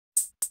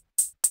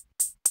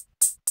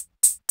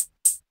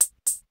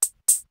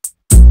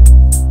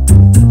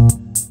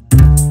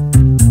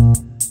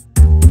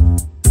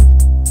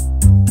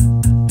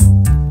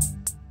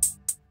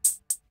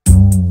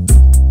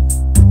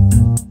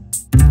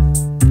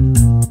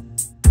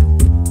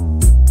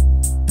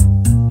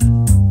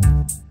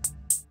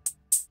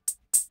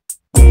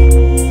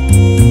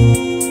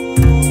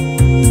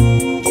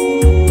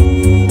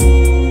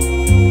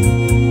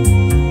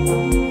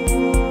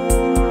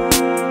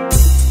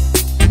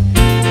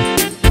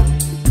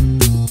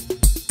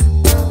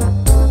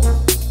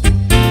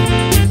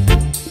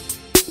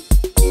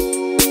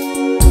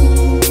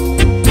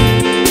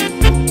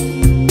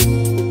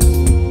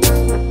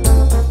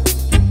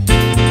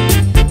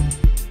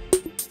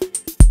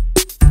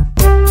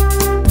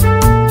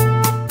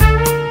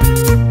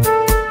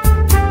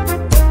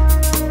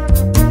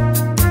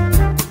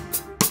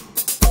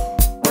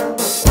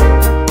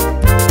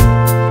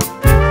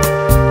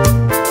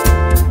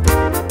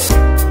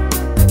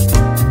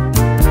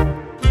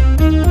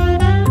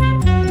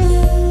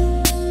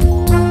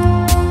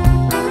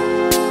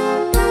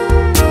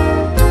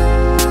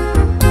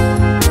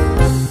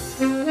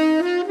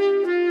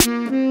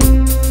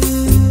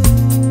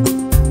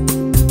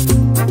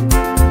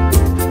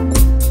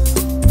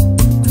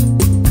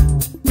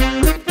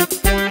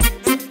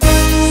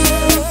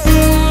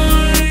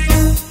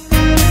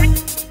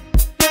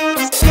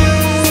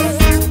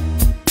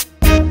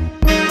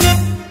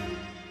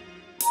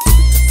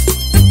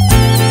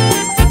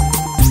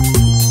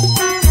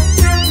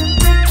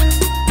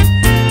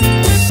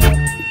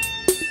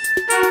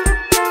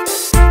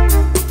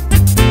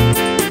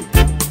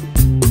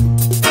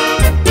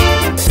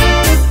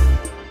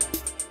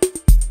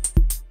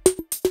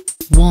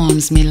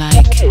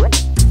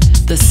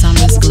the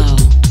summer's glow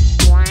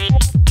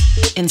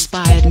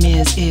inspired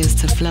Mia's ears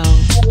to flow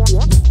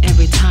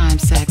every time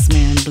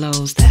Saxman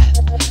blows that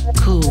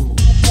cool,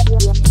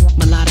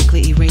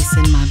 melodically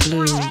erasing my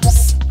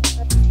blues.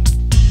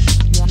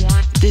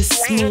 This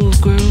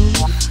smooth groove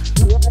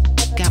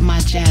got my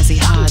jazzy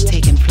heart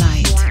taking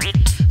flight.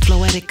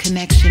 Floetic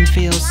connection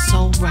feels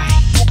so right.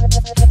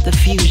 The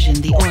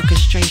fusion, the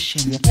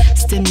orchestration,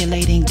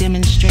 stimulating,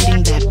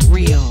 demonstrating that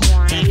real,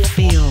 that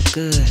feel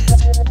good.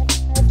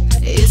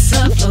 It's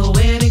a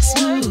floetic,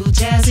 smooth,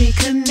 jazzy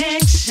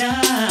connection.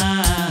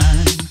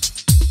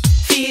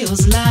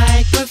 Feels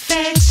like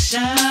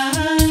perfection.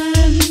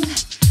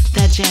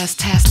 That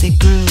jazz-tastic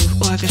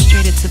groove,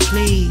 orchestrated to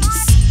please.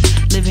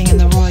 Living in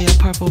the royal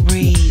purple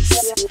breeze.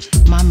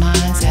 My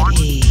mind's at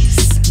ease.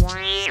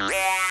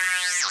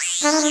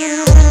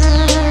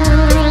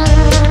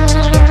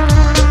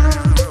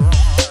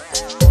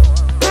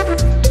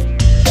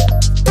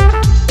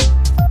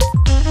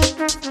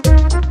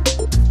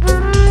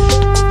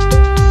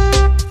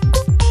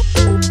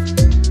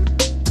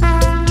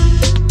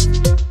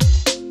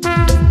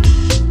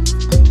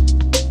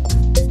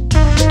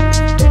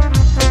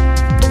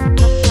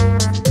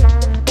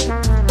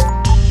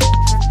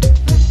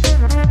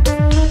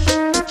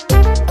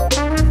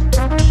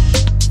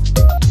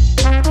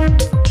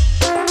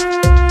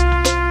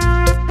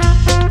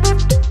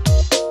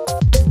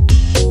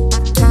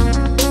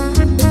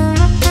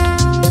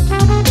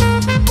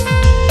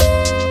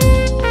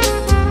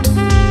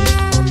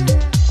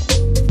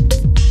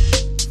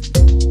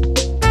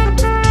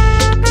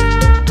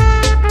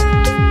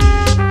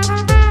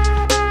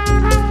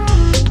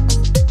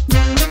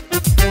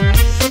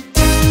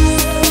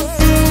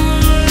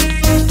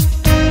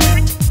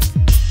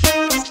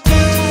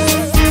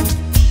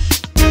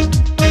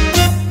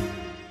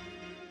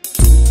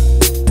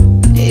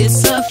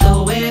 It's a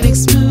floetic,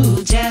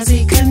 smooth,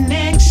 jazzy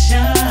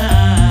connection.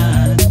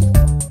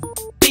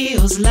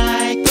 Feels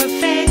like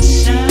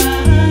perfection.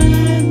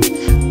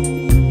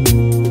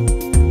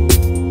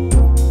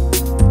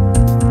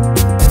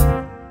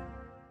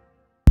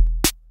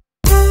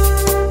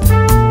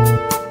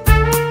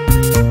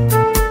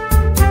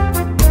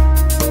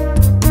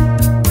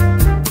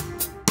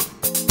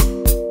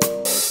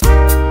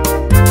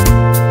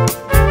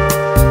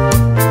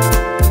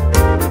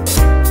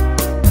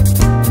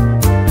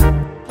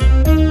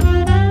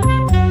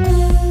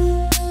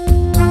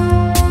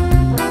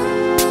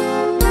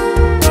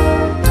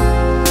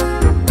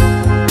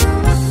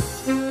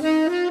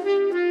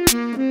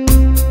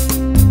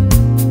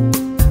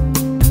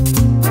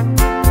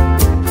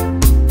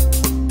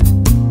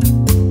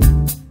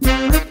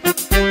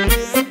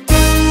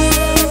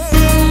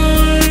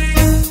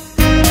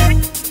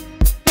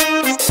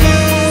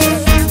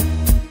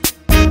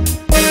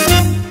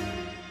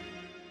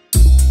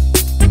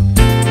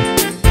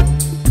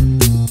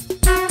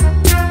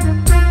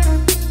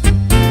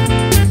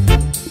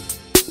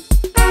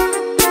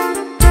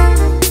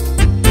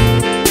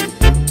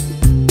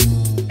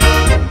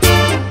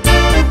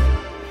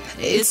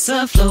 It's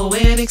a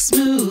floetic,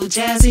 smooth,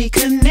 jazzy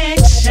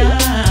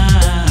connection.